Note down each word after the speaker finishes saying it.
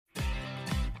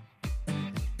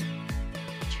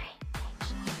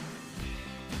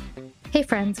Hey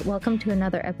friends, welcome to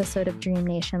another episode of Dream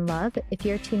Nation Love. If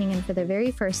you're tuning in for the very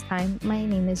first time, my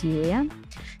name is Yulia.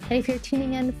 And if you're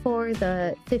tuning in for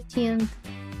the 15th,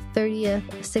 30th,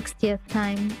 60th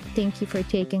time, thank you for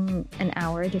taking an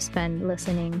hour to spend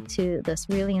listening to this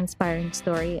really inspiring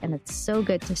story. And it's so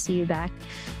good to see you back.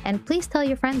 And please tell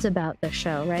your friends about the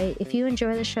show, right? If you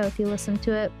enjoy the show, if you listen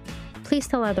to it, please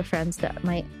tell other friends that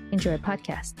might enjoy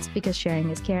podcasts because sharing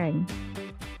is caring.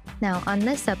 Now, on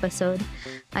this episode,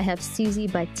 I have Suzy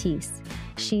Batiz.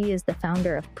 She is the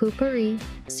founder of Poo-Pourri,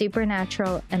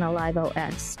 Supernatural, and Alive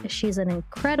OS. She's an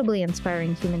incredibly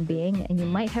inspiring human being, and you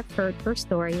might have heard her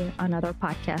story on other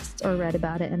podcasts or read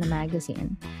about it in a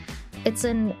magazine. It's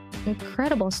an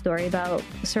incredible story about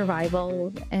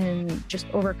survival and just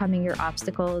overcoming your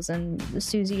obstacles, and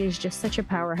Suzy is just such a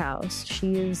powerhouse.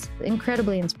 She is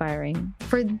incredibly inspiring.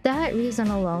 For that reason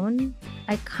alone,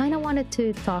 I kind of wanted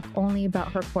to talk only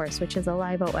about her course, which is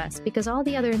Alive OS, because all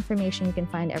the other information you can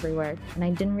find everywhere, and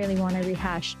I didn't really want to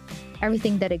rehash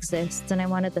everything that exists, and I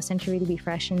wanted the century to be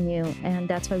fresh and new, and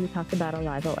that's why we talked about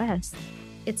Alive OS.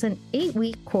 It's an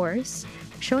 8-week course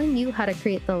showing you how to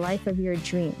create the life of your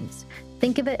dreams.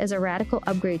 Think of it as a radical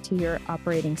upgrade to your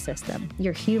operating system,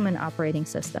 your human operating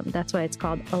system. That's why it's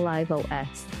called Alive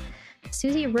OS.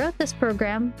 Suzy wrote this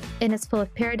program, and it's full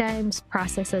of paradigms,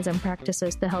 processes, and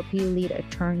practices to help you lead a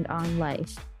turned-on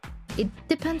life. It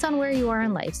depends on where you are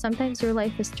in life. Sometimes your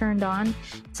life is turned on.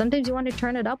 Sometimes you want to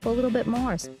turn it up a little bit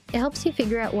more. It helps you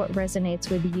figure out what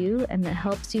resonates with you, and it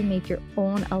helps you make your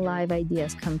own alive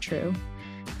ideas come true.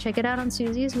 Check it out on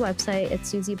Suzy's website at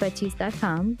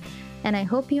suzybatiz.com. And I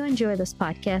hope you enjoy this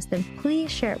podcast, and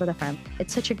please share it with a friend.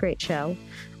 It's such a great show.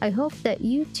 I hope that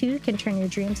you too can turn your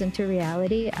dreams into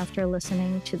reality after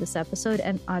listening to this episode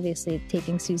and obviously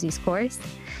taking Suzy's course.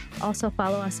 Also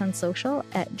follow us on social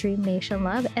at Dream Nation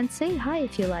Love and say hi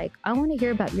if you like. I want to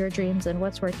hear about your dreams and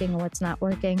what's working and what's not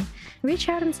working. Reach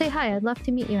out and say hi. I'd love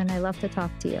to meet you and I'd love to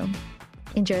talk to you.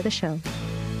 Enjoy the show.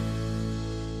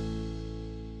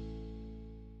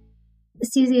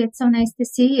 Suzy, it's so nice to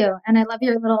see you. And I love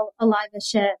your little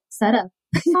Alive-ish setup.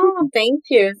 Oh, thank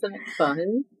you. Isn't it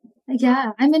fun?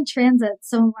 Yeah, I'm in transit.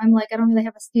 So I'm like, I don't really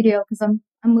have a studio because I'm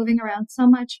moving around so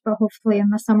much. But hopefully in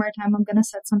the summertime, I'm going to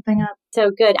set something up. So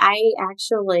good. I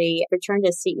actually returned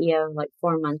as CEO like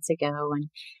 4 months ago and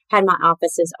had my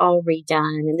offices all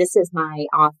redone. And this is my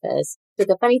office. So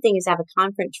the funny thing is I have a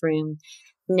conference room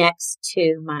next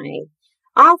to my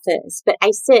office, but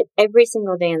I sit every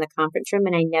single day in the conference room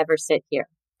and I never sit here,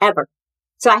 ever.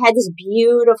 So I had this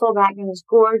beautiful background, this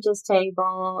gorgeous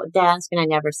table, desk, and I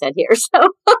never sat here. So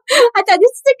I thought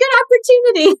this is a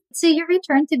good opportunity. So you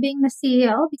returned to being the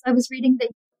CEO. I was reading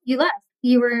that you left.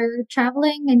 You were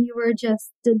traveling and you were just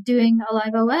doing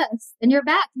Alive OS, and you're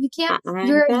back. You can't,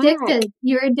 you're addicted.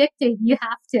 You're addicted. You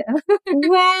have to.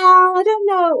 Well, I don't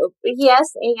know. Yes,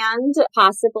 and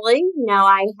possibly. No,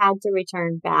 I had to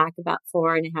return back about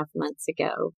 4.5 months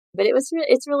ago, but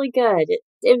it's really good.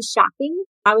 It was shocking.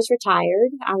 I was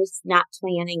retired. I was not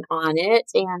planning on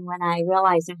it. And when I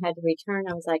realized I had to return,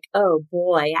 I was like, oh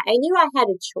boy, I knew I had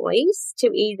a choice to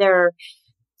either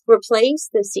replace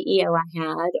the CEO I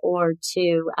had or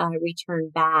to return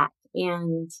back.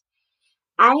 And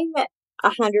I'm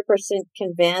 100%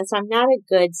 convinced I'm not a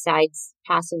good side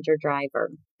passenger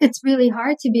driver. It's really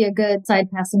hard to be a good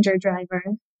side passenger driver.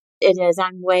 It is.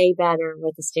 I'm way better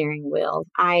with the steering wheel.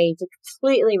 I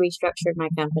completely restructured my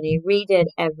company, redid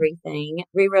everything,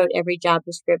 rewrote every job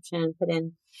description, put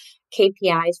in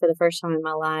KPIs for the first time in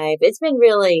my life. It's been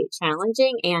really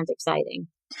challenging and exciting.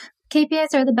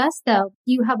 KPIs are the best though.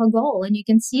 You have a goal and you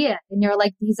can see it and you're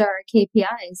like, these are our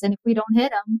KPIs. And if we don't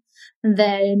hit them,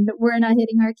 then we're not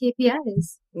hitting our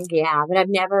KPIs. Yeah, but I've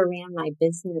never ran my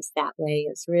business that way.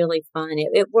 It's really fun.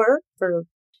 It worked for,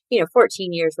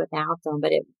 14 years without them,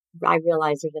 but I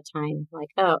realized there's a time like,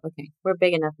 oh, okay, we're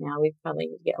big enough now. We probably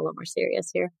need to get a little more serious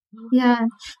here. Yeah.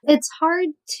 It's hard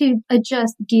to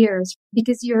adjust gears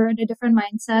because you're in a different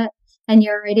mindset and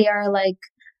you already are like,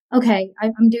 okay,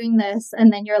 I'm doing this.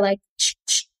 And then you're like,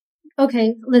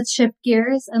 okay, let's shift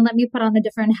gears and let me put on a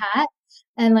different hat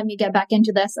and let me get back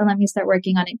into this and let me start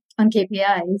working on it, on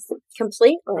KPIs.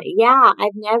 Completely. Yeah.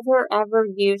 I've never, ever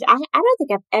used, I don't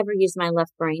think I've ever used my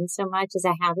left brain so much as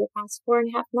I have the past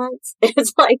 4.5 months.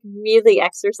 It's like really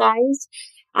exercised.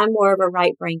 I'm more of a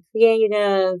right brain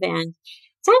creative and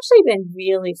it's actually been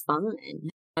really fun.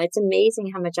 It's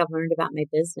amazing how much I've learned about my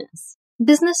business.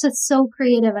 Business is so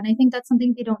creative. And I think that's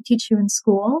something they don't teach you in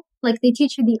school. Like they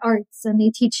teach you the arts and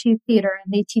they teach you theater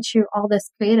and they teach you all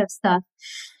this creative stuff.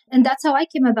 And that's how I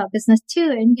came about business too.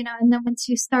 And, and then once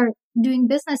you start doing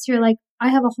business, you're like, I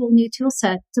have a whole new tool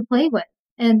set to play with.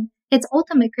 And it's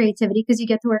ultimate creativity because you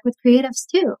get to work with creatives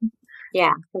too.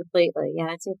 Yeah, completely.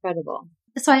 Yeah, it's incredible.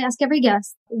 So I ask every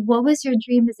guest, what was your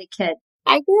dream as a kid?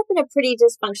 I grew up in a pretty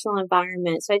dysfunctional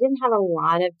environment, so I didn't have a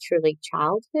lot of truly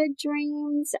childhood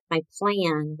dreams. My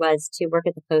plan was to work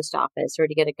at the post office or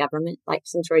to get a government, like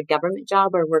some sort of government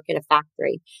job, or work at a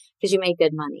factory because you made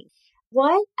good money.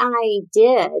 What I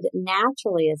did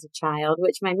naturally as a child,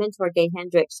 which my mentor Gay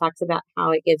Hendricks talks about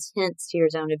how it gives hints to your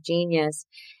zone of genius,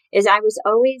 is I was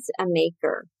always a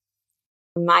maker.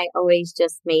 I always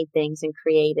just made things and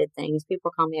created things.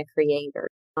 People call me a creator.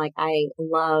 Like I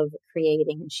love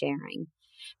creating and sharing.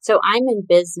 So I'm in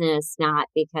business not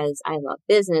because I love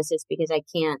business, it's because I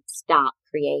can't stop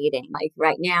creating. Like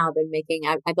right now I've been making,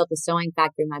 I built a sewing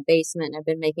factory in my basement and I've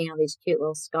been making all these cute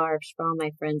little scarves for all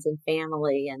my friends and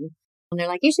family. And they're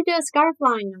like, you should do a scarf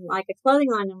line, and like a clothing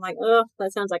line. I'm like, oh,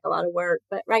 that sounds like a lot of work.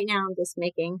 But right now I'm just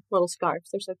making little scarves.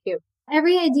 They're so cute.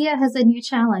 Every idea has a new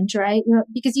challenge, right?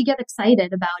 Because you get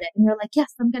excited about it and you're like,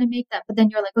 yes, I'm going to make that. But then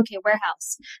you're like, okay,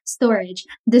 warehouse, storage,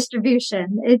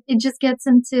 distribution. It just gets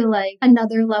into like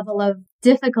another level of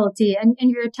difficulty and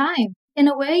your time. In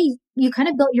a way, you kind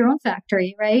of built your own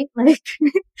factory, right? Like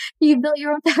you built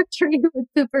your own factory with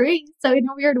Poo-Pourri. So in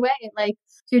a weird way, like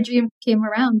your dream came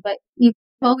around, but you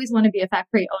always want to be a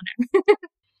factory owner.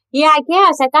 Yeah, I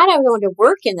guess. I thought I was going to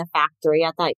work in the factory.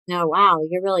 I thought, no, wow,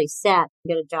 you're really set to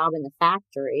get a job in the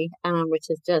factory, which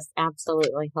is just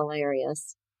absolutely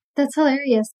hilarious. That's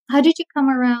hilarious. How did you come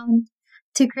around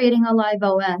to creating a live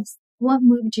OS? What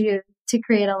moved you to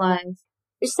create a live?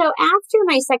 So after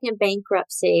my second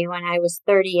bankruptcy, when I was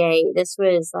 38, this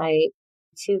was like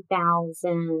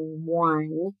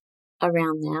 2001,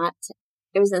 around that.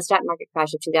 It was in the stock market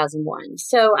crash of 2001.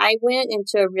 So I went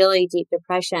into a really deep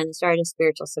depression and started a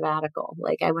spiritual sabbatical.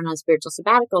 Like I went on a spiritual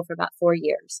sabbatical for about 4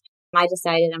 years. I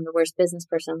decided I'm the worst business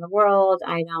person in the world.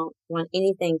 I don't want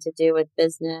anything to do with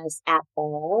business at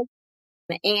all.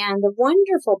 And the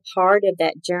wonderful part of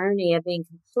that journey of being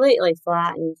completely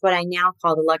flattened, what I now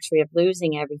call the luxury of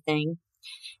losing everything,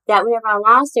 that whenever I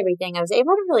lost everything, I was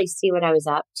able to really see what I was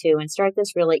up to and start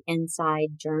this really inside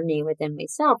journey within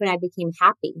myself. And I became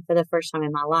happy for the first time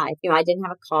in my life. I didn't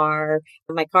have a car.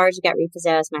 My cars got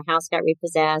repossessed. My house got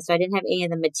repossessed. So I didn't have any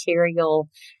of the material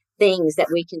things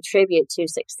that we contribute to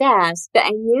success, but I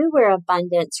knew where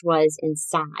abundance was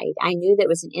inside. I knew that it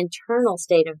was an internal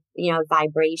state of,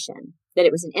 vibration, that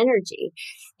it was an energy.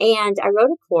 And I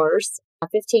wrote a course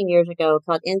 15 years ago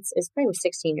called, it's probably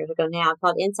 16 years ago now,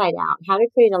 called Inside Out, How to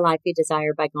Create a Life You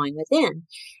Desire by Going Within.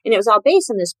 And it was all based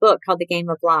on this book called The Game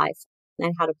of Life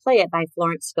and How to Play It by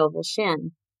Florence Scovel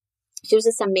Shinn. She was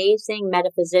this amazing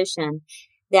metaphysician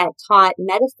that taught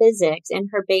metaphysics in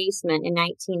her basement in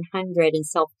 1900 and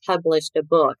self-published a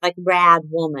book, like Rad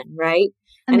Woman, right?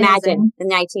 Amazing. Imagine the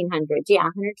 1900s. Yeah,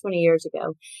 120 years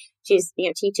ago. She's,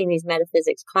 teaching these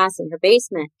metaphysics class in her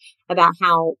basement about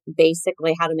how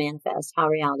to manifest, how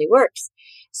reality works.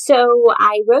 So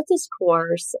I wrote this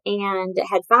course and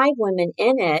had 5 women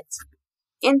in it.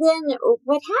 And then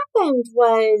what happened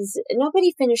was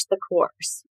nobody finished the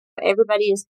course.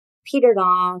 Everybody is petered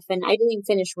off and I didn't even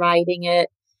finish writing it.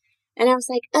 And I was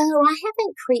like, oh, I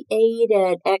haven't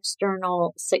created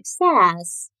external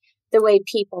success the way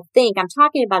people think. I'm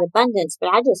talking about abundance, but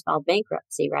I just filed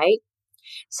bankruptcy, right?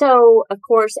 So, of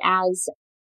course, as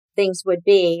things would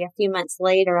be, a few months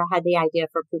later, I had the idea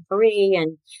for Poo-Pourri,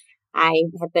 and I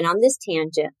have been on this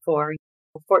tangent for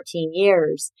 14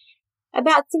 years.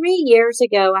 About 3 years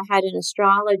ago, I had an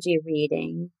astrology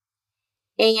reading,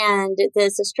 and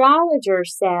this astrologer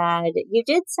said, you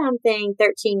did something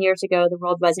 13 years ago the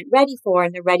world wasn't ready for,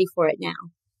 and they're ready for it now.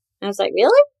 And I was like,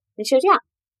 really? And she goes, yeah.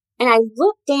 And I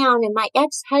looked down and my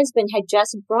ex-husband had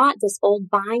just brought this old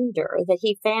binder that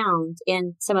he found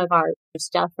in some of our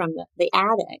stuff from the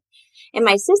attic. And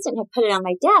my assistant had put it on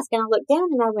my desk and I looked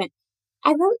down and I went,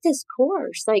 I wrote this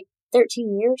course like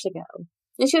 13 years ago.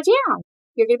 And she goes, yeah,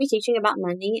 you're going to be teaching about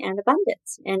money and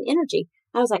abundance and energy.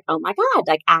 I was like, oh my God,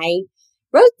 like I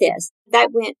wrote this.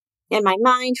 That went in my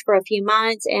mind for a few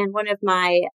months. And one of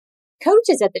my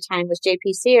coaches at the time was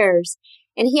J.P. Sears.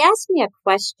 And he asked me a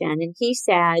question and he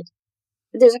said,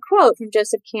 there's a quote from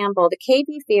Joseph Campbell, the cave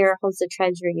you fear holds the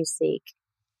treasure you seek.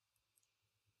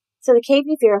 So the cave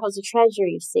you fear holds the treasure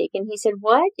you seek. And he said,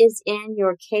 what is in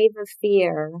your cave of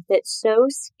fear that's so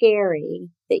scary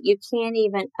that you can't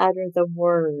even utter the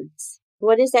words?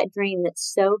 What is that dream that's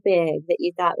so big that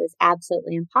you thought was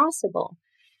absolutely impossible?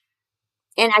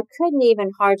 And I couldn't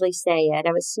even hardly say it.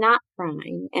 I was snot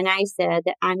crying. And I said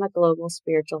that I'm a global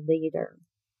spiritual leader.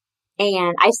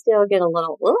 And I still get a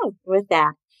little with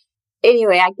that.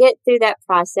 anyway, I get through that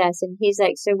process and he's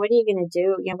like, so what are you going to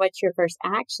do? What's your first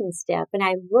action step? And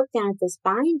I looked down at this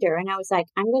binder and I was like,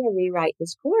 I'm going to rewrite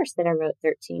this course that I wrote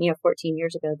 14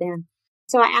 years ago then.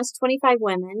 So I asked 25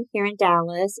 women here in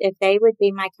Dallas if they would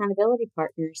be my accountability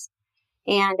partners.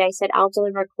 And I said, I'll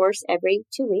deliver a course every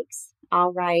 2 weeks.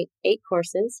 I'll write 8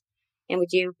 courses. And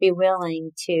would you be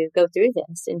willing to go through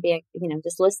this and be,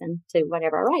 just listen to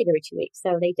whatever I write every 2 weeks?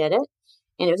 So they did it.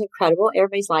 And it was incredible.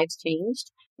 Everybody's lives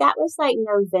changed. That was like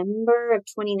November of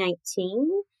 2019.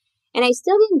 And I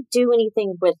still didn't do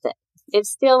anything with it.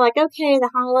 It's still like, okay, the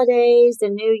holidays, the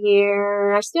new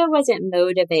year. I still wasn't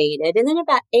motivated. And then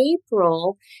about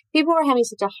April, people were having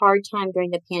such a hard time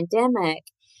during the pandemic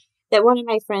that one of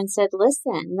my friends said,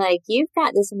 listen, like, you've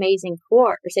got this amazing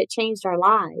course. It changed our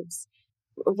lives.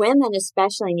 Women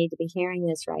especially need to be hearing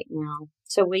this right now.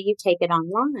 So will you take it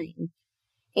online?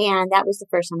 And that was the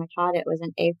first time I taught it. Was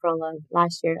in April of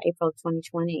last year, April of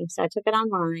 2020. So I took it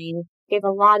online, gave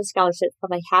a lot of scholarships.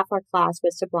 Probably half our class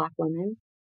was to Black women.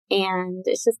 And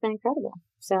it's just been incredible.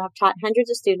 So I've taught hundreds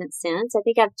of students since. I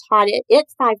think I've taught it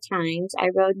 5 times. I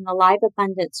wrote an Alive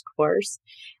Abundance course.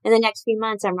 In the next few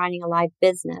months, I'm writing Alive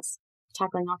Business,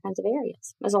 tackling all kinds of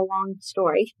areas. It was a long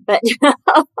story, but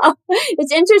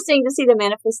it's interesting to see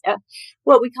the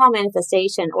what we call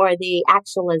manifestation or the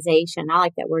actualization. I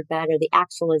like that word better, the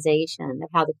actualization of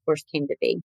how the course came to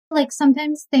be. Like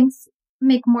sometimes things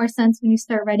make more sense when you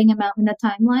start writing them out in a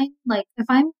timeline. Like if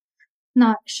I'm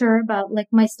not sure about like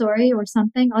my story or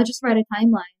something, I'll just write a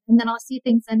timeline and then I'll see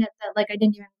things in it that like I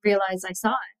didn't even realize I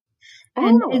saw it.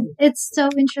 And it's so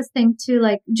interesting to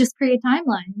like just create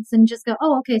timelines and just go,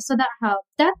 oh, okay, so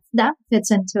that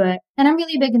fits into it. And I'm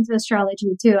really big into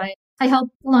astrology too. I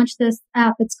helped launch this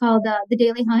app. It's called The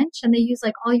Daily Hunch, and they use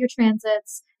like all your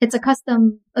transits. It's a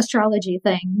custom astrology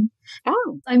thing.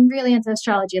 Oh, I'm really into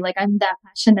astrology. Like I'm that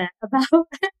passionate about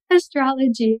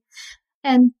astrology.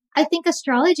 And I think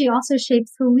astrology also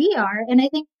shapes who we are. And I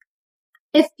think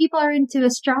if people are into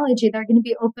astrology, they're going to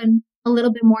be open a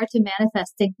little bit more to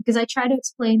manifesting, because I try to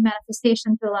explain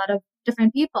manifestation to a lot of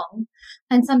different people.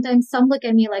 And sometimes some look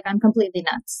at me like I'm completely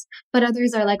nuts, but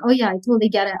others are like, oh yeah, I totally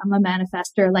get it. I'm a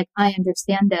manifester. Like I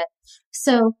understand it.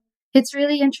 So it's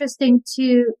really interesting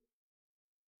to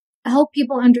help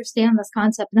people understand this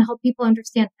concept and help people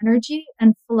understand energy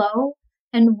and flow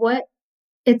and what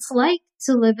it's like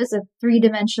to live as a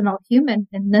 3-dimensional human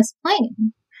in this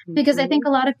plane. Because I think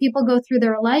a lot of people go through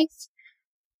their life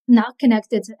not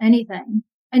connected to anything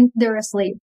and they're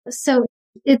asleep. So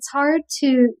it's hard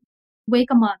to wake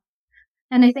them up.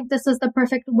 And I think this is the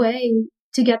perfect way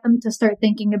to get them to start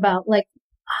thinking about like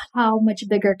how much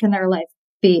bigger can their life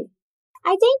be.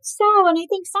 I think so. And I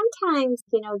think sometimes,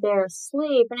 they're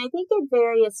asleep. And I think at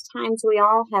various times we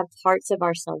all have parts of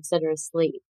ourselves that are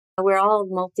asleep. We're all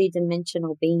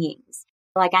multidimensional beings.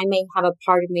 Like I may have a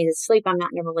part of me that's asleep. I'm not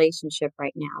in a relationship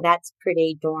right now. That's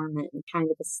pretty dormant and kind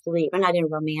of asleep. I'm not in a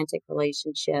romantic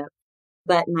relationship,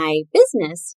 but my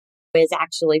business is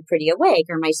actually pretty awake,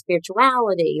 or my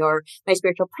spirituality or my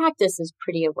spiritual practice is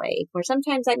pretty awake. Or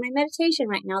sometimes like my meditation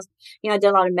right now is, I did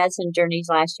a lot of medicine journeys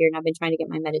last year and I've been trying to get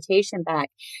my meditation back.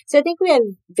 So I think we have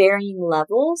varying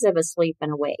levels of asleep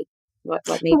and awake. What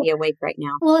may be awake right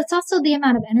now. Well, it's also the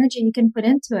amount of energy you can put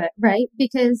into it, right?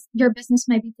 Because your business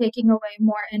might be taking away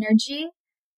more energy,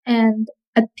 and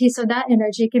a piece of that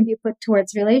energy can be put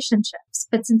towards relationships.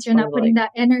 But since you're not putting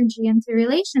that energy into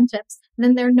relationships,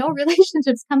 then there are no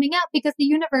relationships coming out because the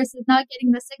universe is not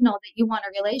getting the signal that you want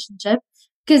a relationship.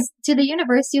 Because to the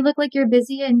universe, you look like you're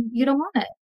busy and you don't want it.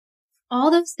 All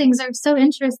those things are so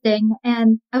interesting.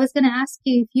 And I was going to ask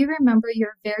you if you remember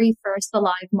your very first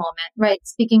alive moment, right?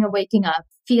 Speaking of waking up,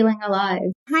 feeling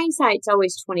alive. Hindsight's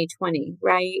always 20/20,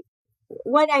 right?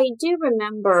 What I do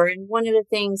remember, and one of the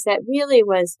things that really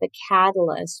was the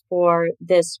catalyst for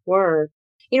this work,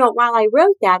 while I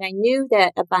wrote that, I knew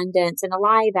that abundance and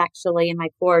Alive actually in my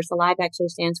course, Alive actually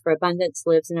stands for abundance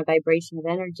lives in a vibration of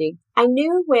energy. I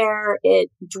knew where it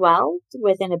dwelled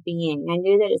within a being. I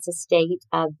knew that it's a state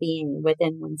of being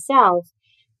within oneself,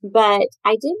 but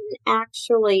I didn't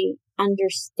actually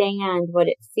understand what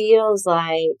it feels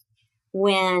like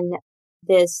when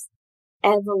this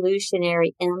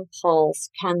evolutionary impulse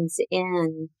comes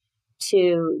in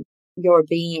to your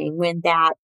being, when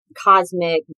that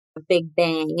cosmic Big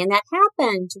Bang. And that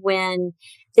happened when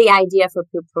the idea for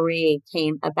Poo-Pourri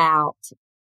came about.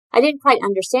 I didn't quite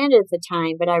understand it at the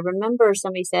time, but I remember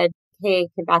somebody said, hey,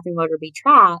 can bathroom motor be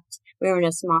trapped? We were in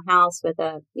a small house with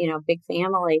a, big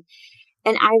family.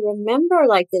 And I remember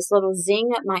like this little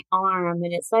zing up my arm,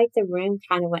 and it's like the room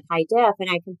kind of went high def, and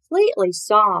I completely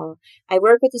saw, I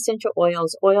work with essential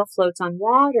oils, oil floats on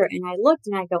water, and I looked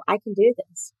and I go, I can do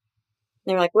this.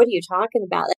 They're like, what are you talking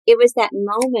about? It was that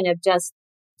moment of just,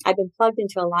 I've been plugged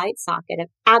into a light socket. I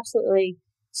absolutely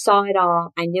saw it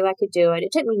all. I knew I could do it.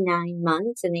 It took me 9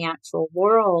 months in the actual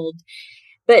world.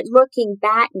 But looking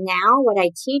back now, what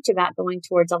I teach about going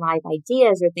towards alive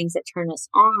ideas or things that turn us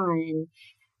on,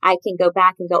 I can go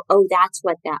back and go, oh, that's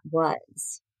what that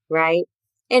was, right?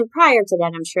 And prior to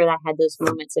that, I'm sure that I had those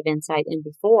moments of insight in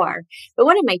before. But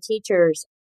one of my teachers,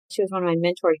 she was one of my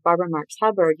mentors, Barbara Marks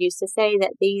Hubbard, used to say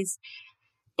that these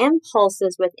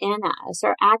impulses within us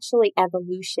are actually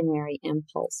evolutionary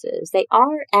impulses. They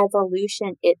are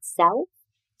evolution itself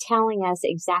telling us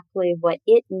exactly what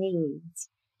it needs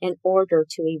in order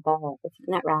to evolve.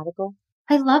 Isn't that radical?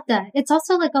 I love that. It's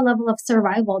also like a level of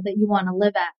survival that you want to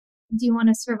live at. Do you want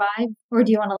to survive or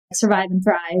do you want to survive and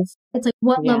thrive? It's like,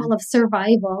 what level of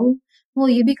survival will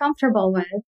you be comfortable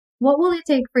with? What will it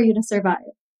take for you to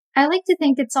survive? I like to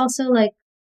think it's also like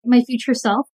my future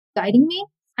self guiding me.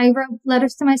 I wrote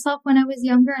letters to myself when I was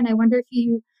younger, and I wonder if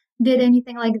you did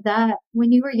anything like that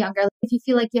when you were younger. If you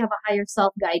feel like you have a higher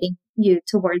self guiding you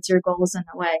towards your goals in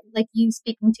a way, like you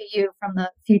speaking to you from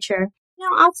the future. No,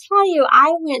 I'll tell you,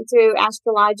 I went through,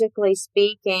 astrologically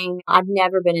speaking, I've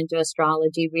never been into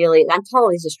astrology, really. I'm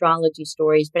told these astrology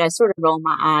stories, but I sort of roll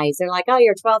my eyes. They're like, oh,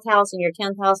 your 12th house and your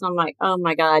 10th house. And I'm like, oh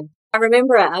my God. I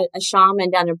remember a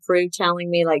shaman down in Peru telling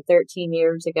me like 13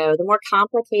 years ago, the more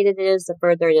complicated it is, the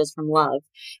further it is from love.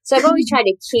 So I've always tried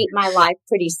to keep my life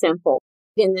pretty simple.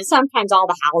 And sometimes all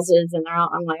the houses and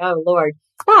I'm like, oh Lord.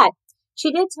 But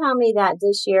she did tell me that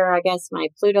this year, I guess my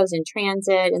Pluto's in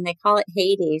transit and they call it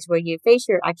Hades, where you face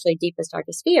your actually deepest,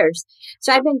 darkest fears.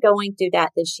 So I've been going through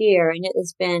that this year and it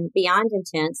has been beyond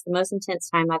intense, the most intense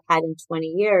time I've had in 20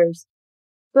 years.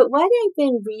 But what I've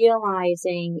been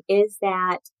realizing is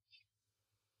that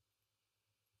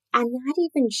I'm not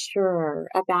even sure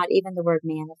about even the word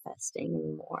manifesting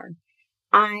anymore.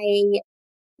 I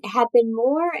have been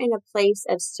more in a place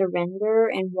of surrender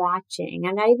and watching.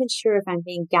 I'm not even sure if I'm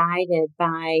being guided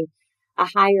by a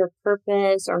higher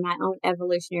purpose or my own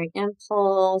evolutionary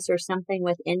impulse or something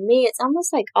within me. It's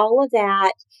almost like all of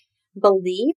that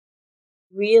belief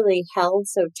really held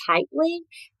so tightly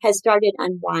has started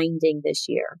unwinding this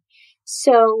year.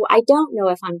 So I don't know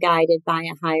if I'm guided by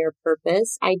a higher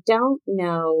purpose. I don't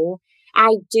know.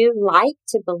 I do like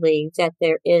to believe that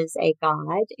there is a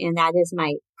God, and that is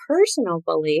my personal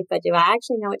belief, but do I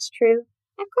actually know it's true?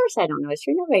 Of course I don't know it's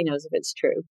true. Nobody knows if it's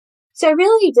true. So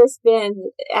really just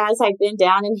been, as I've been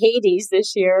down in Hades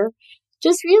this year,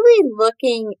 just really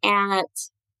looking at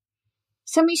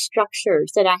so many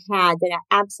structures that I had that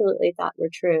I absolutely thought were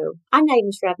true. I'm not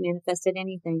even sure I've manifested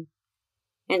anything.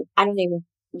 And I don't even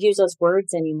use those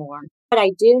words anymore. What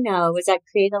I do know is I've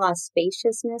created a lot of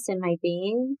spaciousness in my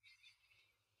being.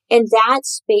 And that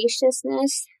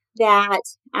spaciousness that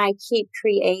I keep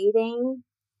creating,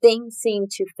 things seem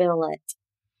to fill it.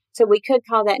 So we could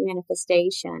call that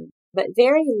manifestation, but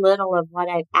very little of what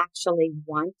I've actually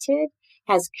wanted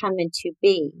has come into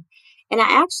being. And I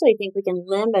actually think we can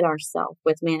limit ourselves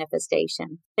with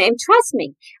manifestation. And trust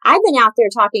me, I've been out there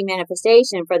talking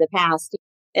manifestation for the past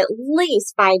at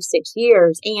least 5-6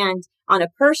 years, and on a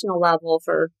personal level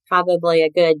for probably a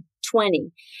good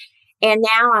 20. And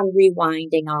now I'm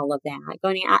rewinding all of that,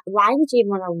 going, why would you even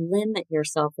want to limit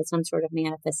yourself with some sort of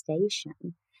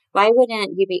manifestation? Why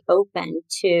wouldn't you be open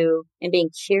to and being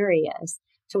curious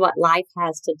to what life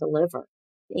has to deliver?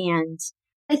 And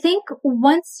I think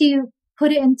once you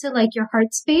put it into like your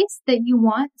heart space that you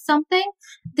want something,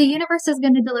 the universe is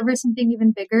going to deliver something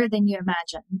even bigger than you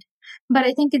imagined. But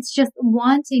I think it's just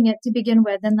wanting it to begin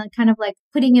with and then kind of like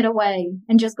putting it away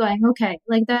and just going, okay,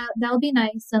 like that'll be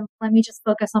nice. And let me just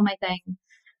focus on my thing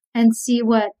and see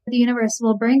what the universe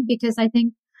will bring, because I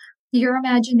think your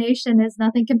imagination is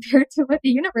nothing compared to what the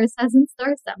universe has in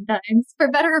store sometimes,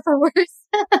 for better or for worse.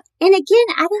 And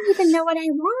again, I don't even know what I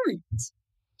want.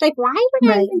 Like, why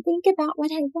would I even think about what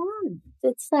I want?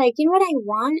 It's like, you know what I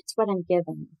want? It's what I'm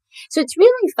given. So it's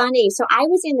really funny. So I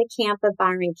was in the camp of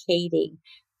Byron Katie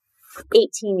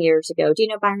 18 years ago. Do you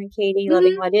know Byron Katie,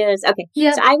 Loving What Is? Okay.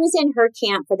 Yeah. So I was in her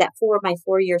camp for my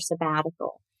 4-year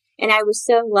sabbatical. And I was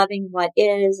so loving what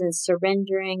is and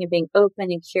surrendering and being open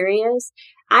and curious.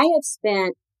 I have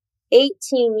spent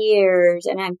 18 years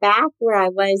and I'm back where I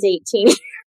was 18 years.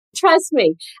 Trust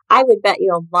me, I would bet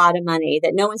you a lot of money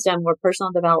that no one's done more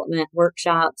personal development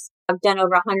workshops. I've done over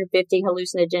 150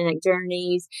 hallucinogenic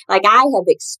journeys. Like, I have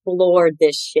explored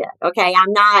this shit. Okay.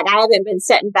 I haven't been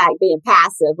sitting back being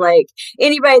passive. Like,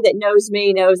 anybody that knows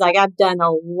me knows, like, I've done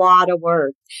a lot of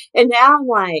work. And now I'm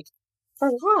like, for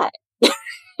what?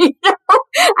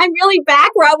 I'm really back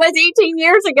where I was 18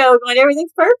 years ago when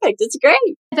everything's perfect. It's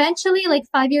great. Eventually, like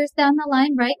 5 years down the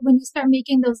line, right? When you start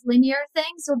making those linear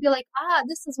things, you'll be like,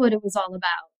 this is what it was all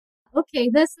about. Okay,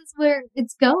 this is where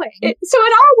it's going. So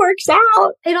it all works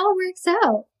out. It all works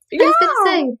out. Yeah. I was going to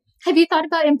say, have you thought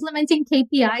about implementing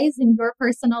KPIs in your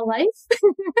personal life?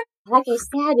 Like I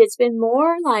said, it's been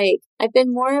more like I've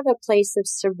been more of a place of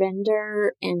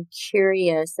surrender and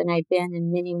curious than I've been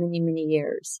in many, many, many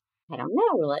years. I don't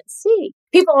know. Let's see.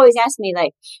 People always ask me,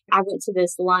 like, I went to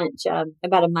this lunch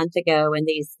about a month ago, and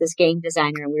this game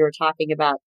designer, and we were talking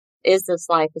about, is this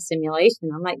life a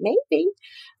simulation? I'm like, maybe.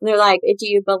 And they're like, do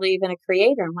you believe in a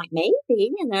creator? I'm like,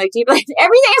 maybe. And they're like, do you believe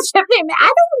everything is happening?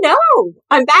 I don't know.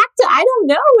 I'm back to I don't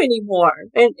know anymore.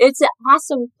 And it's an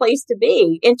awesome place to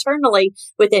be internally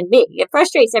within me. It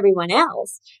frustrates everyone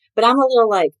else, but I'm a little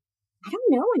like, I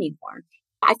don't know anymore.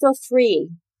 I feel free,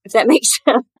 if that makes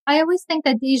sense. I always think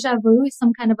that deja vu is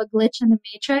some kind of a glitch in the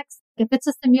matrix. If it's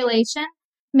a simulation,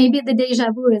 maybe the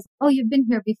deja vu is, oh, you've been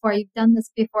here before, you've done this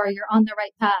before, you're on the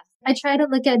right path. I try to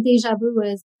look at deja vu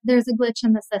as there's a glitch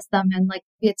in the system and like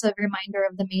it's a reminder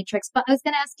of the matrix. But I was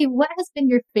going to ask you, what has been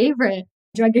your favorite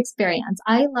drug experience?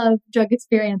 I love drug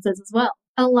experiences as well.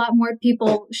 A lot more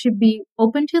people should be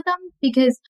open to them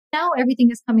because now everything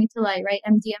is coming to light, right?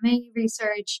 MDMA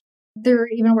research, they're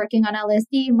even working on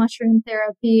LSD, mushroom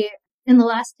therapy. In the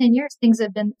last 10 years, things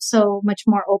have been so much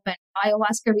more open.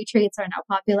 Ayahuasca retreats are now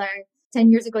popular.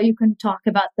 10 years ago, you couldn't talk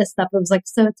about this stuff. It was like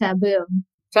so taboo.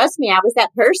 Trust me, I was that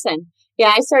person.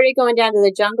 Yeah, I started going down to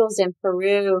the jungles in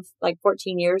Peru like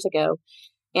 14 years ago.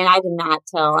 And I did not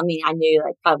tell. I mean, I knew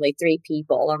like probably 3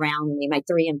 people around me, my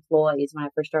 3 employees. When I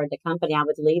first started the company, I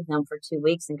would leave them for 2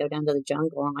 weeks and go down to the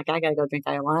jungle. I'm like, I got to go drink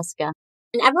ayahuasca.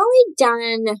 And I've only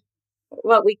done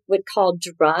what we would call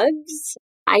drugs.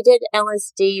 I did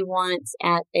LSD once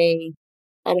at a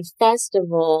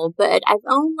festival, but I've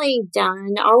only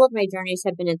done, all of my journeys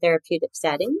have been in therapeutic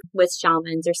setting with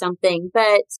shamans or something.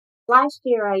 But last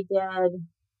year I did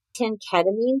 10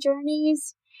 ketamine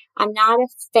journeys. I'm not a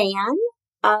fan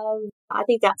of, I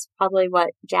think that's probably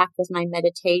what Jack was my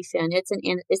meditation. It's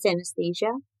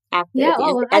anesthesia at the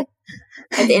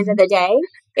end of the day.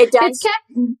 It does.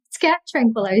 It's cat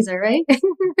tranquilizer, right?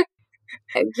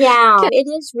 Yeah, it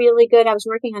is really good. I was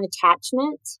working on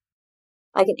attachment,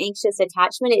 like an anxious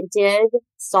attachment. It did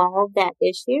solve that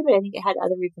issue, but I think it had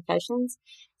other repercussions.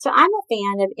 So I'm a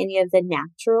fan of any of the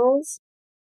naturals,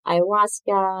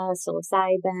 ayahuasca,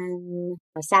 psilocybin,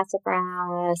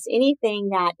 sassafras, anything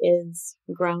that is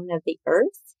grown of the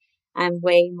earth. I'm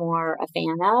way more a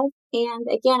fan of. And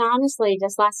again, honestly,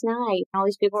 just last night, all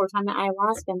these people were talking about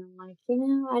ayahuasca, and I'm like,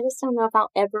 I just don't know if I'll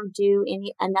ever do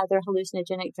another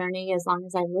hallucinogenic journey as long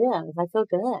as I live. I feel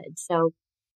good. So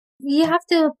you have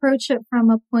to approach it from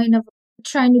a point of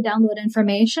trying to download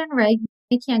information, right?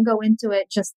 You can't go into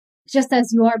it just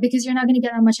as you are because you're not going to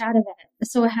get that much out of it.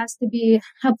 So it has to be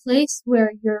a place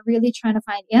where you're really trying to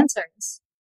find answers.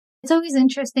 It's always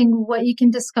interesting what you can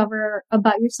discover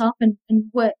about yourself and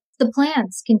what the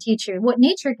plants can teach you, what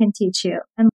nature can teach you,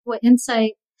 and what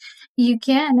insight you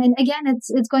can. And again,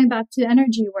 it's going back to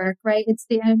energy work, right? It's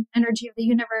the energy of the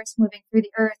universe moving through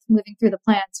the earth, moving through the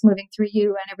plants, moving through you,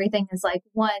 and everything is like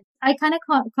one. I kind of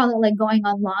call it like going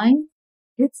online.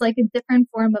 It's like a different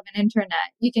form of an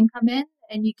internet. You can come in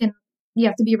and you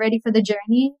have to be ready for the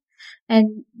journey,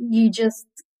 and you just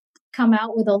come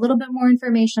out with a little bit more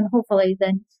information, hopefully,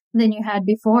 than you had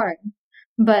before.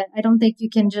 But I don't think you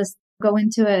can just go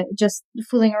into it just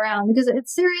fooling around because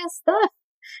it's serious stuff.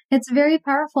 It's very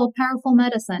powerful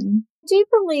medicine. Do you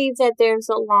believe that there's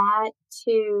a lot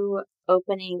to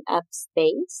opening up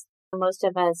space? Most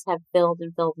of us have filled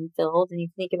and filled and filled. And you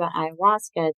think about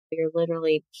ayahuasca, you're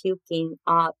literally puking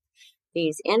up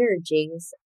these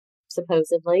energies,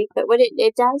 supposedly. But what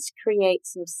it does create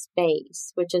some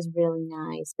space, which is really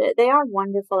nice. They are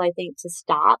wonderful, I think, to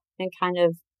stop and kind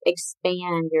of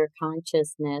expand your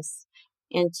consciousness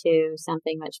into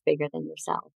something much bigger than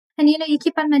yourself. And you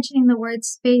keep on mentioning the word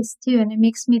space too, and it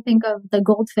makes me think of the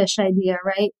goldfish idea,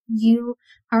 right? You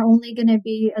are only going to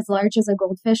be as large as a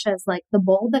goldfish as like the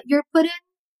bowl that you're put in.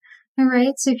 All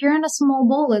right. So if you're in a small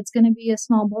bowl, it's going to be a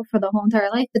small bowl for the whole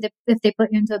entire life. But if they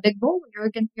put you into a big bowl,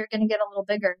 you're going to get a little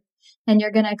bigger and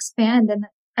you're going to expand. And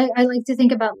I like to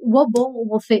think about what bowl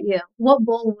will fit you. What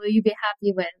bowl will you be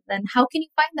happy with? And how can you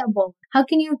find that bowl? How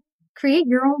can you create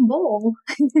your own bowl?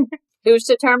 Who's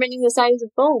determining the size of the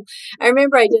bowl? I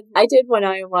remember I did one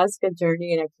ayahuasca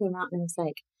journey and I came out and I was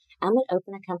like, I'm going to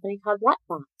open a company called What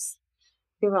Box.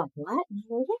 People were like, what? And I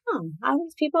go, yeah.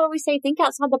 People always say, think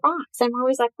outside the box. I'm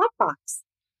always like, what box?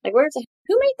 Like,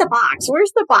 who made the box?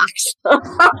 Where's the box?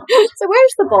 So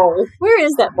where's the bowl? Where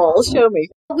is that bowl? Show me.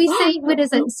 We say, what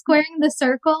is it? Squaring the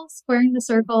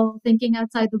circle, thinking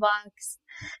outside the box.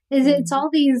 It's all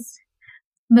these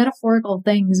metaphorical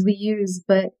things we use,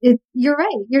 but you're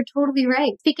right. You're totally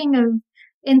right. Speaking of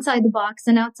inside the box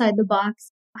and outside the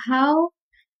box, how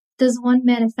does one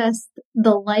manifest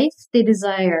the life they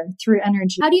desire through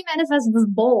energy? How do you manifest this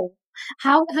bowl?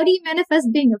 How do you manifest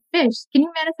being a fish? Can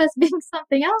you manifest being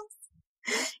something else?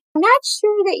 I'm not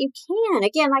sure that you can.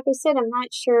 Again, like I said, I'm not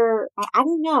sure. I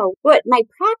don't know. What my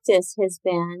practice has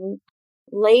been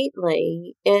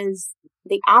lately is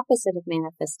the opposite of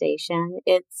manifestation.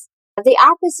 It's the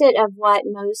opposite of what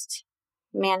most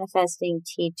manifesting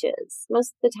teaches.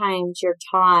 Most of the times you're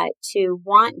taught to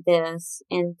want this,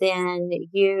 and then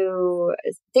you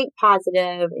think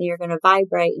positive and you're going to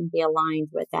vibrate and be aligned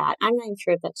with that. I'm not even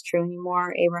sure if that's true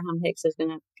anymore. Abraham Hicks is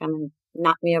going to come and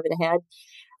knock me over the head.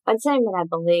 I'm saying that I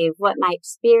believe what my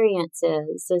experience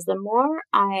is the more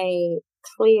I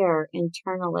clear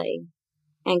internally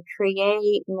and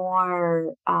create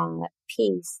more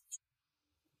peace,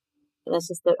 that's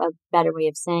just a better way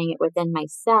of saying it, within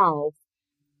myself,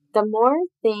 the more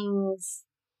things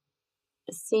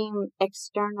seem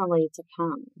externally to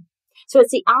come. So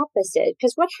it's the opposite.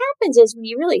 Because what happens is when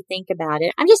you really think about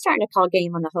it, I'm just starting to call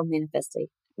game on the whole manifesting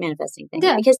thing.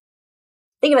 Yeah. Because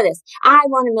think about this. I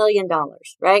want $1 million,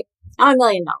 right? I want $1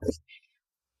 million.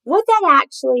 What that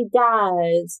actually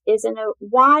does is, in a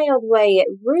wild way, it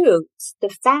roots the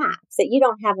fact that you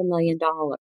don't have $1 million.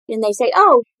 And they say,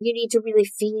 oh, you need to really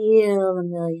feel $1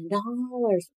 million.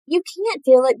 You can't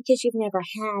feel it because you've never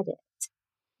had it.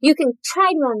 You can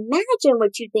try to imagine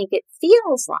what you think it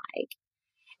feels like.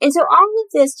 And so all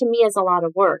of this to me is a lot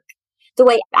of work. The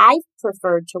way I've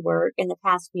preferred to work in the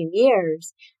past few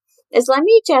years is let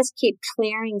me just keep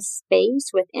clearing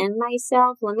space within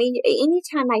myself.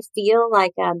 Anytime I feel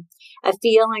like a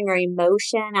feeling or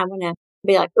emotion, I want to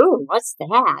be like, ooh, what's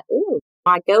that? Ooh,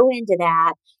 I go into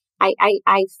that.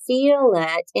 I feel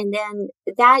it, and then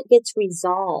that gets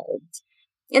resolved.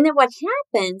 And then what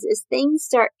happens is things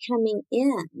start coming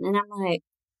in, and I'm like,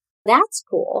 that's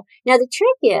cool. Now, the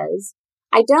trick is,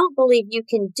 I don't believe you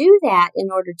can do that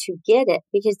in order to get it,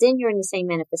 because then you're in the same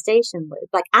manifestation loop.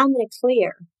 Like, I'm going to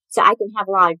clear so I can have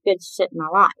a lot of good shit in my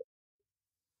life.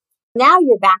 Now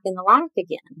you're back in the lack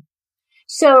again.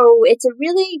 So it's a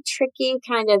really tricky,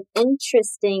 kind of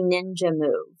interesting ninja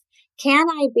move. Can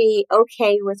I be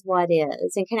okay with what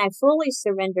is? And can I fully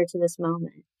surrender to this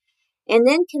moment? And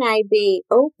then can I be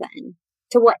open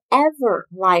to whatever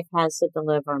life has to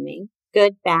deliver me?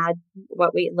 Good, bad,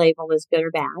 what we label as good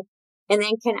or bad. And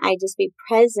then can I just be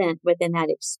present within that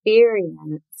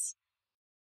experience?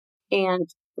 And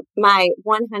my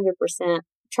 100%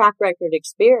 track record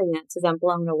experience is I'm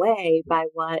blown away by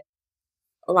what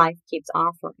life keeps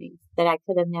offering that I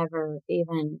could have never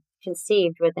even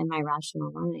conceived within my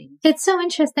rational mind. It's so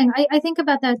interesting. I think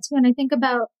about that too. And I think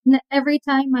about every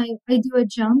time I do a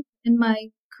jump in my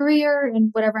career and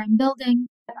whatever I'm building,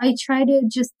 I try to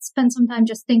just spend some time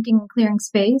just thinking and clearing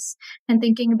space and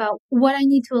thinking about what I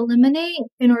need to eliminate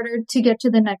in order to get to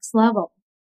the next level.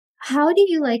 How do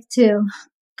you like to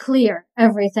clear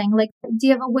everything? Like, do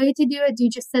you have a way to do it? Do you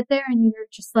just sit there and you're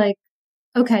just like,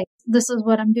 okay, this is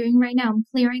what I'm doing right now. I'm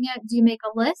clearing it. Do you make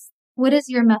a list? What is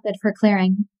your method for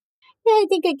clearing? Yeah, I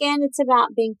think again, it's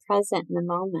about being present in the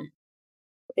moment.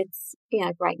 It's,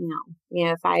 like right now,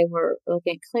 if I were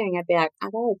looking at clearing, I'd be like, I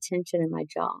got a tension in my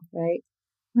jaw, right?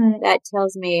 That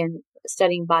tells me in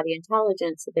studying body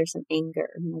intelligence that there's some anger.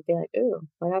 And I'd be like, ooh,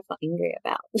 what do I feel angry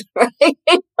about? Right?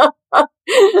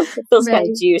 It feels kind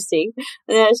of juicy.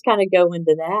 And then I just kind of go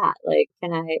into that. Like,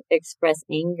 can I express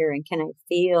anger and can I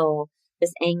feel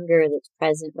this anger that's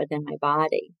present within my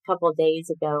body? A couple of days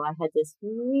ago, I had this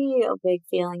real big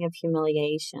feeling of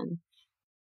humiliation.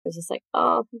 I was just like,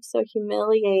 oh, I'm so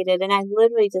humiliated. And I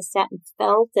literally just sat and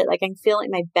felt it. Like I'm feeling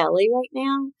my belly right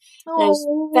now. And I just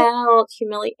felt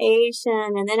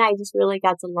humiliation. And then I just really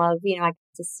got to love, I got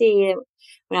to see it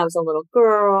when I was a little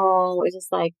girl. It was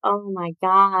just like, oh my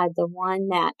God, the one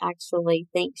that actually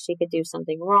thinks she could do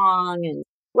something wrong and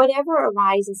whatever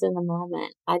arises in the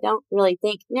moment. I don't really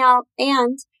think now.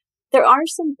 And there are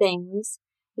some things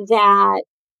that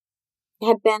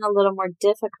have been a little more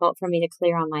difficult for me to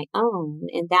clear on my own.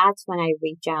 And that's when I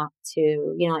reach out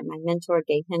to, like my mentor,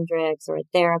 Gabe Hendricks, or a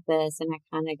therapist. And I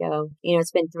kind of go,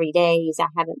 it's been 3 days. I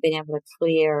haven't been able to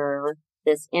clear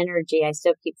this energy. I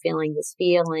still keep feeling this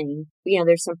feeling.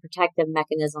 There's some protective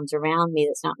mechanisms around me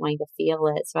that's not wanting to feel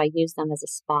it. So I use them as a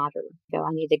spotter. I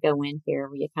need to go in here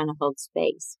where you kind of hold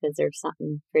space because there's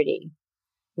something pretty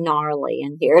gnarly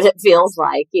in here. It feels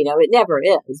like, it never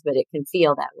is, but it can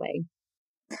feel that way.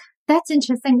 That's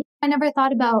interesting. I never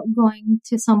thought about going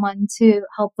to someone to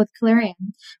help with clearing,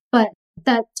 but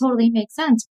that totally makes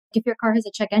sense. If your car has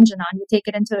a check engine on, you take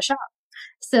it into a shop.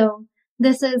 So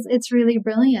it's really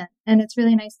brilliant. And it's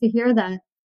really nice to hear that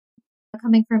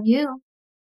coming from you.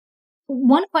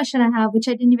 One question I have, which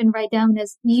I didn't even write down,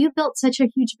 is you built such a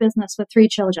huge business with 3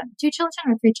 children. 2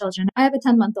 children or 3 children? I have a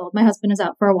 10-month-old. My husband is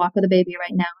out for a walk with a baby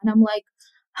right now. And I'm like,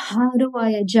 how do I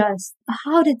adjust?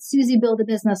 How did Suzy build a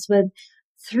business with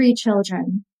 3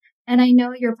 children? And I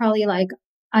know you're probably like,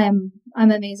 I'm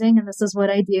amazing and this is what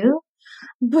I do.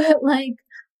 But like,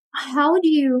 how?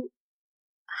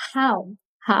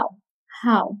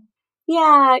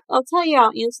 Yeah, I'll tell you, I'll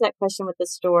answer that question with a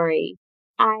story.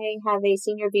 I have a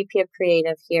senior VP of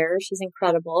creative here. She's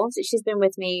incredible. So she's been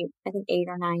with me, I think, 8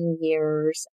 or 9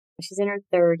 years. She's in her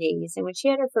 30s. And when she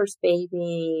had her first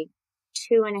baby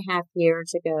 2.5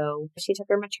 years ago, she took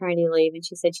her maternity leave and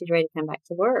she said she's ready to come back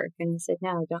to work. And I said,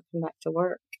 no, don't come back to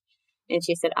work. And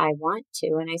she said, I want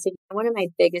to. And I said, one of my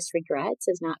biggest regrets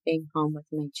is not being home with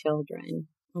my children.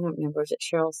 I don't remember, is it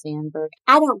Sheryl Sandberg?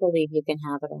 I don't believe you can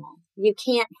have it all. You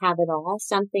can't have it all.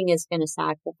 Something is going to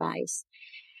sacrifice.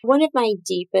 One of my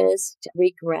deepest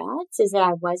regrets is that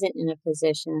I wasn't in a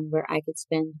position where I could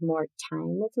spend more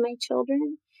time with my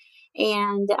children.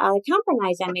 And the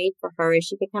compromise I made for her is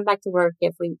she could come back to work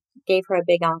if we gave her a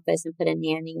big office and put a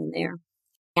nanny in there.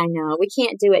 I know we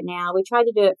can't do it now. We tried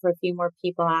to do it for a few more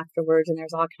people afterwards, and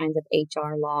there's all kinds of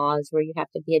HR laws where you have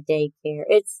to be a daycare.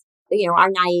 It's, our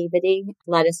naivety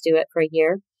let us do it for a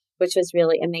year, which was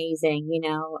really amazing.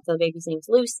 The baby's name's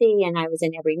Lucy, and I was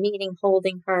in every meeting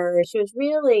holding her. She was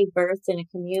really birthed in a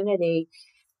community,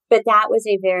 but that was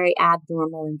a very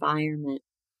abnormal environment.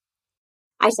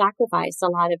 I sacrificed a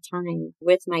lot of time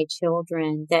with my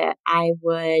children that I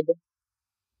would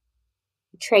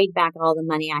trade back all the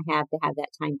money I have to have that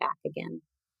time back again.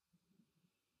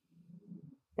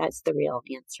 That's the real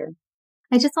answer.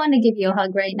 I just want to give you a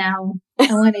hug right now.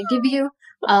 I want to give you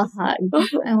a hug.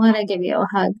 I want to give you a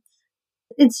hug.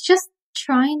 It's just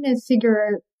trying to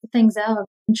figure things out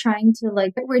and trying to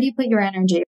where do you put your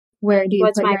energy? Where do you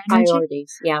What's put my your energy?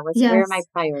 priorities? Yeah, where are my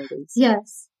priorities?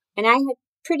 Yes. And I had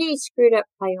pretty screwed up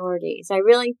priorities. I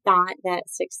really thought that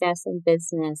success in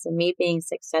business and me being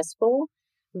successful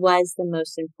was the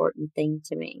most important thing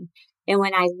to me. And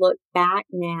when I look back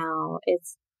now,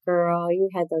 it's, girl, you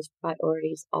had those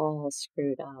priorities all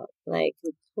screwed up,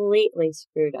 completely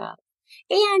screwed up.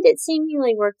 And it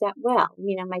seemingly worked out well.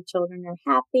 My children are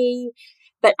happy,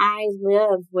 but I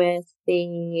live with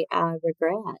the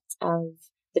regret of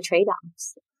the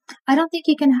trade-offs. I don't think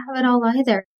you can have it all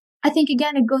either. I think,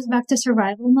 again, it goes back to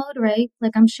survival mode, right?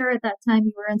 I'm sure at that time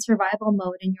you were in survival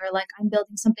mode and you were like, I'm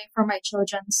building something for my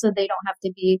children so they don't have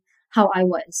to be how I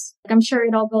was. I'm sure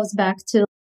it all goes back to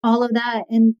all of that.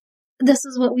 And this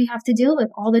is what we have to deal with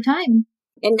all the time.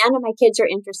 And none of my kids are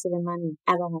interested in money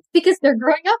at all. Because they're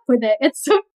growing up with it.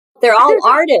 They're all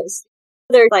artists.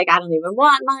 They're like, I don't even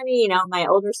want money. My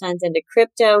older son's into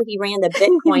crypto. He ran the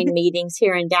Bitcoin meetings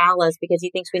here in Dallas because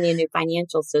he thinks we need a new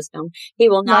financial system. He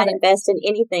will not invest in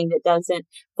anything that doesn't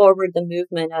forward the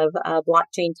movement of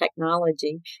blockchain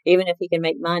technology, even if he can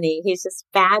make money. He's just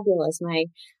fabulous. My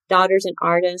daughter's an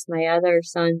artist. My other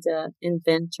son's an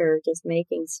inventor, just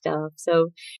making stuff.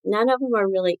 So none of them are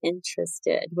really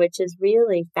interested, which is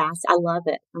really fast. I love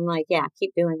it. I'm like, yeah,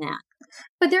 keep doing that.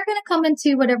 But they're going to come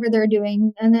into whatever they're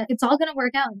doing, and it's all going to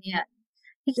work out in the end.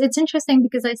 It's interesting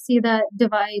because I see that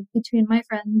divide between my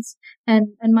friends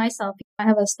and myself. I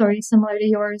have a story similar to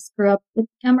yours.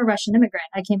 I'm a Russian immigrant.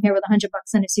 I came here with $100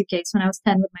 in a suitcase when I was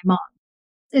 10 with my mom.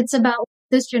 It's about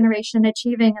this generation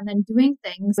achieving and then doing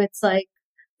things. It's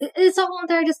a whole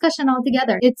entire discussion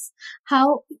altogether. It's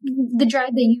how the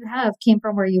drive that you have came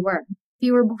from where you were. If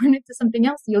you were born into something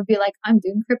else, you'll be like, I'm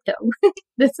doing crypto.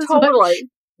 This is totally.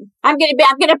 I'm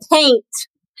gonna paint.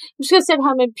 I'm just gonna sit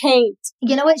home and paint.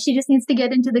 You know what? She just needs to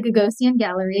get into the Gagosian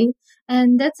gallery,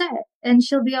 and that's it. And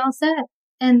she'll be all set.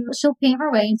 And she'll paint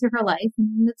her way into her life,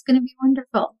 and it's gonna be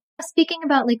wonderful. Speaking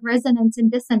about resonance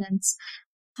and dissonance,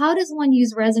 how does one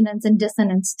use resonance and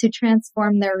dissonance to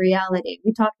transform their reality?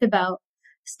 We talked about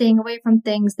staying away from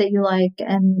things that you like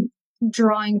and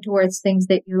drawing towards things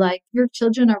that you like. Your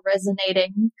children are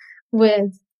resonating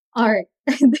with art.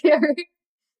 They are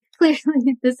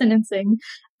clearly dissonancing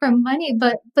from money,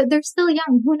 but they're still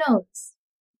young. Who knows?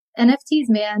 NFTs,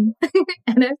 man.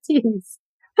 NFTs.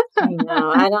 I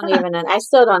know. I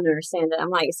still don't understand it. I'm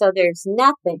like, so there's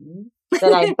nothing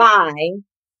that I buy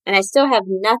and I still have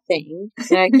nothing.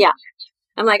 They're like, yeah.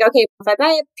 I'm like, okay, if I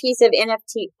buy a piece of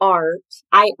NFT art,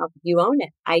 you own it.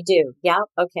 I do. Yeah.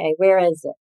 Okay. Where is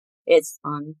it? It's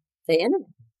on the internet.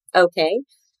 Okay.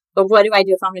 But what do I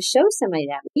do if I'm going to show somebody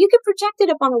that? You could project it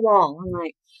up on a wall. I'm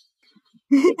like,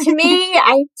 to me,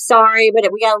 I'm sorry, but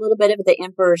we got a little bit of the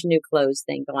emperor's new clothes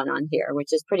thing going on here,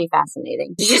 which is pretty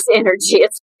fascinating. Just energy.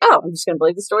 It's, I'm just going to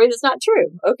believe the story that's not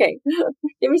true. Okay.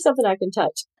 Give me something I can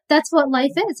touch. That's what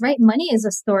life is, right? Money is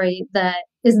a story that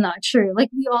is not true. Like,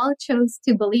 we all chose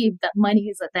to believe that money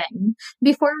is a thing.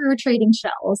 Before, we were trading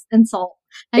shells and salt.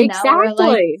 And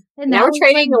exactly. Now we're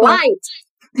trading light.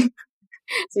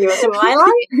 So you want some of my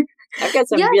light? I've got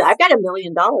some. Yes. I've got $1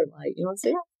 million light. You want to see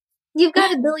it? You've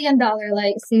got $1 billion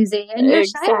light, Suzy, and you're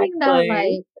shining that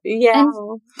light. Yeah.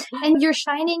 And you're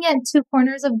shining it to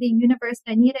corners of the universe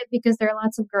that need it, because there are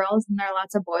lots of girls and there are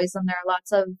lots of boys and there are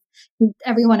lots of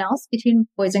everyone else between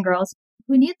boys and girls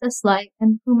who need this light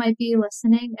and who might be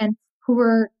listening and who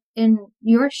were in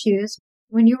your shoes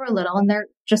when you were little, and they're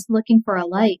just looking for a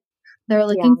light. They're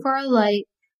looking for a light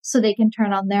so they can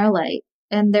turn on their light,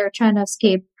 and they're trying to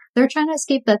escape. They're trying to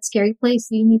escape that scary place.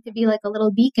 You need to be like a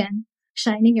little beacon,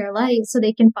 shining your light so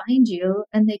they can find you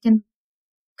and they can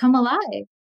come alive.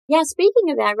 Yeah, speaking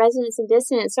of that, resonance and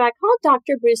dissonance. So I called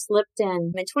Dr. Bruce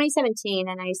Lipton in 2017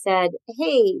 and I said,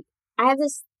 hey, I have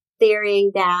this theory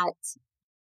that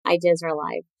ideas are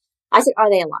alive. I said, are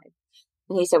they alive?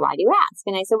 And he said, why do you ask?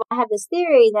 And I said, well, I have this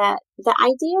theory that the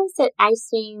ideas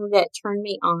that turn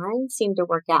me on seem to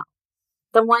work out.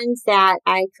 The ones that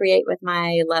I create with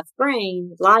my left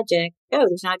brain, logic,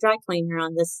 there's not a dry cleaner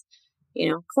on this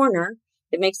corner.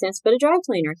 It makes sense to put a dry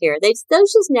cleaner here. Those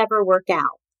just never work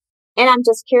out. And I'm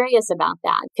just curious about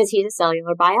that because he's a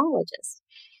cellular biologist.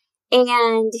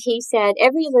 And he said,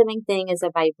 every living thing is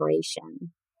a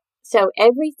vibration. So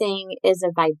everything is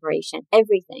a vibration.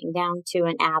 Everything down to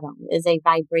an atom is a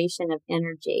vibration of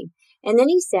energy. And then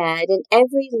he said, and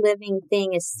every living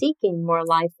thing is seeking more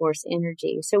life force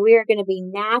energy. So we are going to be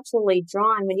naturally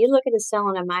drawn. When you look at a cell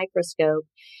in a microscope,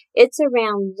 it's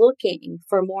around looking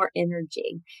for more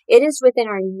energy. It is within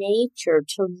our nature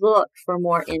to look for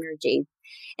more energy.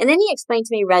 And then he explained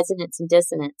to me resonance and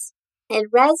dissonance. And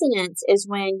resonance is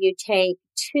when you take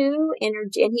two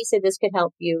energy, and he said this could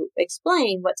help you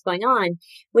explain what's going on.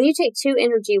 When you take two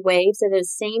energy waves that are the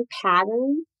same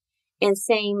pattern and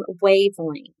same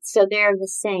wavelength, so they're the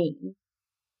same.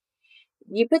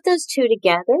 You put those two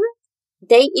together,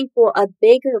 they equal a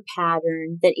bigger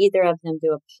pattern that either of them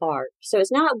do apart. So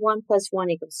it's not 1 + 1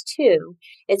 = 2.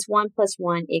 It's 1 +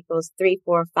 1 = 3,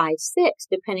 4, 5, 6,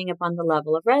 depending upon the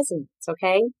level of resonance,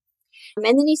 okay? And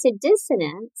then he said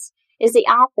dissonance is the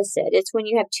opposite. It's when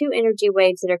you have two energy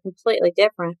waves that are completely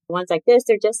different. One's like this,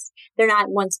 they're not,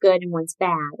 one's good and one's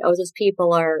bad. Oh, those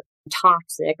people are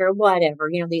toxic or whatever,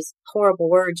 these horrible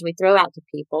words we throw out to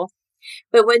people.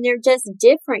 But when they're just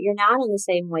different, you're not on the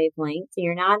same wavelength,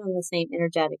 you're not on the same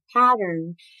energetic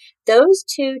pattern. Those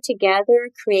two together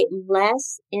create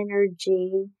less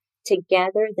energy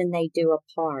together than they do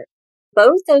apart.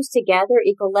 Both those together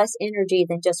equal less energy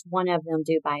than just one of them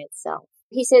do by itself.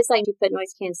 He says, like, you put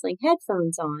noise canceling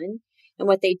headphones on, and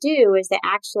what they do is they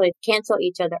actually cancel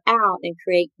each other out and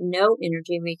create no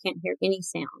energy where you can't hear any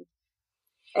sound.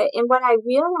 And what I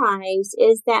realized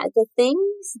is that the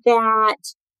things that,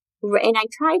 and I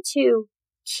try to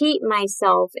keep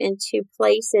myself into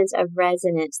places of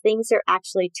resonance, things are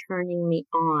actually turning me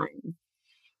on,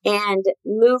 and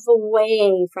move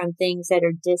away from things that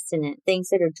are dissonant, things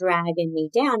that are dragging me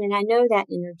down. And I know that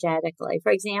energetically.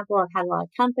 For example, I've had a lot of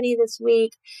company this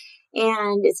week,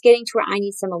 and it's getting to where I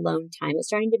need some alone time. It's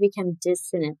starting to become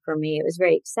dissonant for me. It was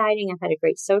very exciting. I've had a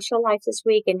great social life this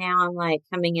week, and now I'm like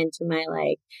coming into my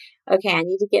okay, I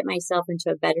need to get myself into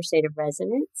a better state of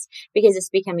resonance because it's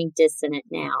becoming dissonant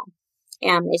now.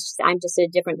 I'm just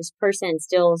this person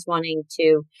still is wanting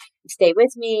to stay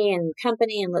with me and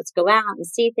company and let's go out and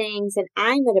see things. And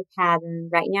I'm at a pattern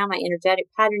right now. My energetic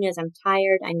pattern is I'm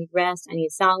tired. I need rest. I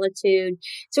need solitude.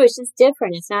 So it's just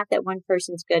different. It's not that one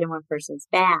person's good and one person's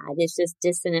bad. It's just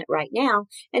dissonant right now.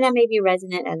 And I may be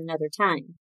resonant at another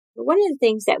time. But one of the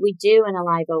things that we do in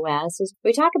Alive OS is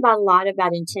we talk a lot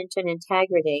about intention,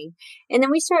 integrity, and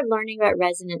then we start learning about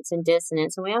resonance and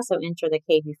dissonance, and we also enter the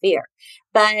cave of fear.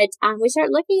 But we start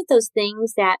looking at those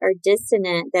things that are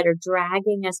dissonant, that are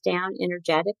dragging us down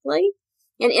energetically.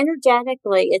 And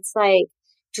energetically, it's like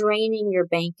draining your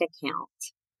bank account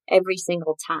every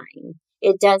single time.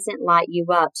 It doesn't light you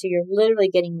up. So you're literally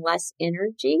getting less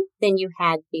energy than you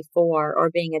had before,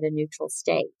 or being at a neutral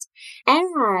state.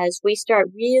 As we start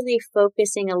really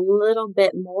focusing a little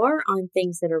bit more on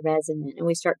things that are resonant and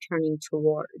we start turning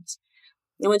towards.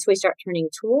 And once we start turning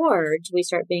towards, we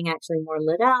start being actually more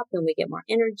lit up and we get more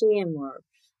energy and more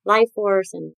life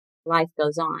force and life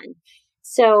goes on.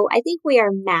 So I think we are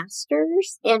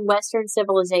masters in Western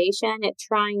civilization at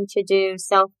trying to do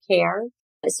self-care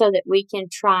so that we can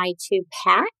try to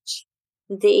patch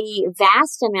the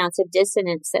vast amounts of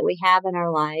dissonance that we have in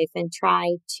our life and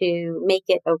try to make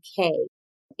it okay.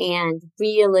 And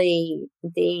really,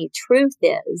 the truth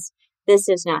is, this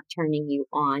is not turning you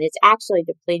on. It's actually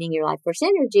depleting your life force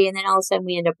energy. And then all of a sudden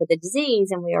we end up with a disease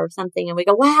and we are something and we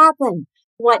go, what happened?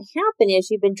 What happened is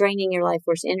you've been draining your life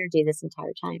force energy this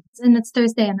entire time. And it's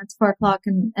Thursday and it's 4:00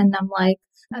 and I'm like,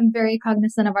 I'm very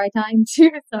cognizant of our time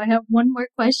too. So I have one more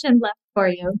question left for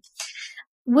you.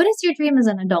 What is your dream as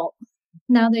an adult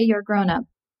now that you're grown up?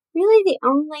 Really, the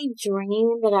only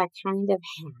dream that I kind of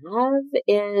have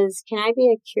is, can I be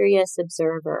a curious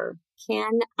observer?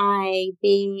 Can I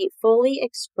be fully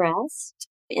expressed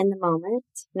in the moment,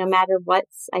 no matter what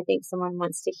I think someone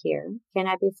wants to hear? Can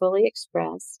I be fully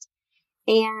expressed?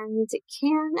 And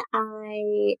can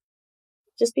I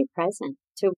just be present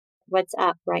to what's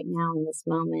up right now in this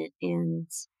moment and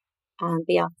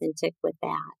be authentic with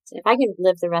that? If I can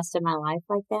live the rest of my life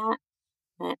like that,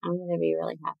 I'm going to be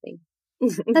really happy.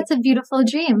 That's a beautiful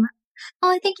dream.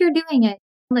 Well, I think you're doing it.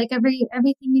 Like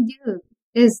everything you do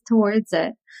is towards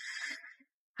it.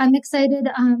 I'm excited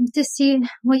to see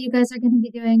what you guys are going to be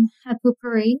doing at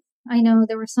Poo-Pourri. I know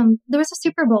there was a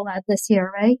Super Bowl ad this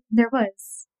year, right? There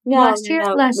was. No, last year.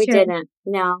 We didn't.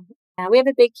 No. We have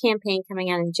a big campaign coming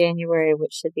out in January,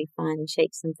 which should be fun,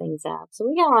 shake some things up. So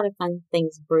we got a lot of fun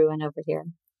things brewing over here.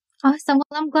 Awesome.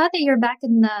 Well, I'm glad that you're back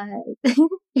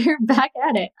you're back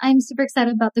at it. I'm super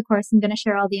excited about the course. I'm going to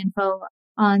share all the info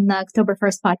on the October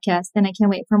 1st podcast, and I can't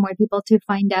wait for more people to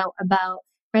find out about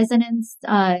resonance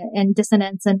and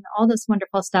dissonance and all this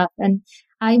wonderful stuff. And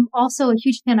I'm also a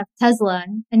huge fan of Tesla,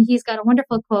 and he's got a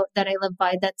wonderful quote that I live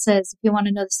by that says, if you want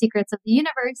to know the secrets of the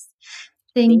universe,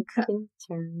 think in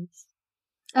terms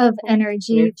of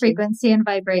energy, frequency, and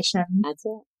vibration. That's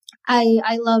it.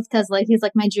 I love Tesla. He's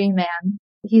like my dream man.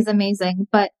 He's amazing.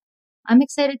 But I'm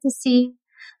excited to see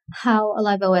how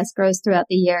Alive OS grows throughout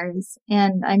the years.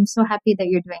 And I'm so happy that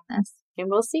you're doing this. And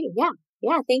we'll see. Yeah.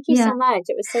 Thank you so much.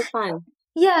 It was so fun.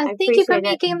 Yeah. Thank you for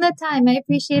making the time. I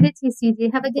appreciate it too,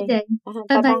 Suzy. Have a good day.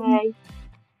 Bye-bye.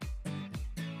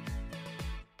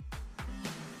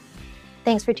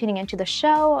 Thanks for tuning into the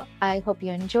show. I hope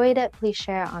you enjoyed it. Please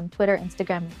share on Twitter,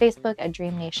 Instagram, and Facebook at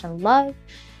Dream Nation Love.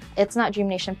 It's not Dream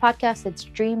Nation Podcast, it's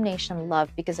Dream Nation Love,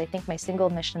 because I think my single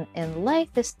mission in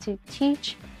life is to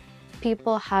teach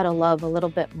people how to love a little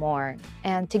bit more,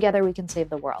 and together we can save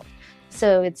the world.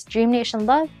 So it's Dream Nation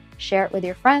Love. Share it with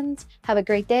your friends. Have a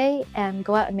great day and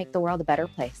go out and make the world a better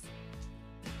place.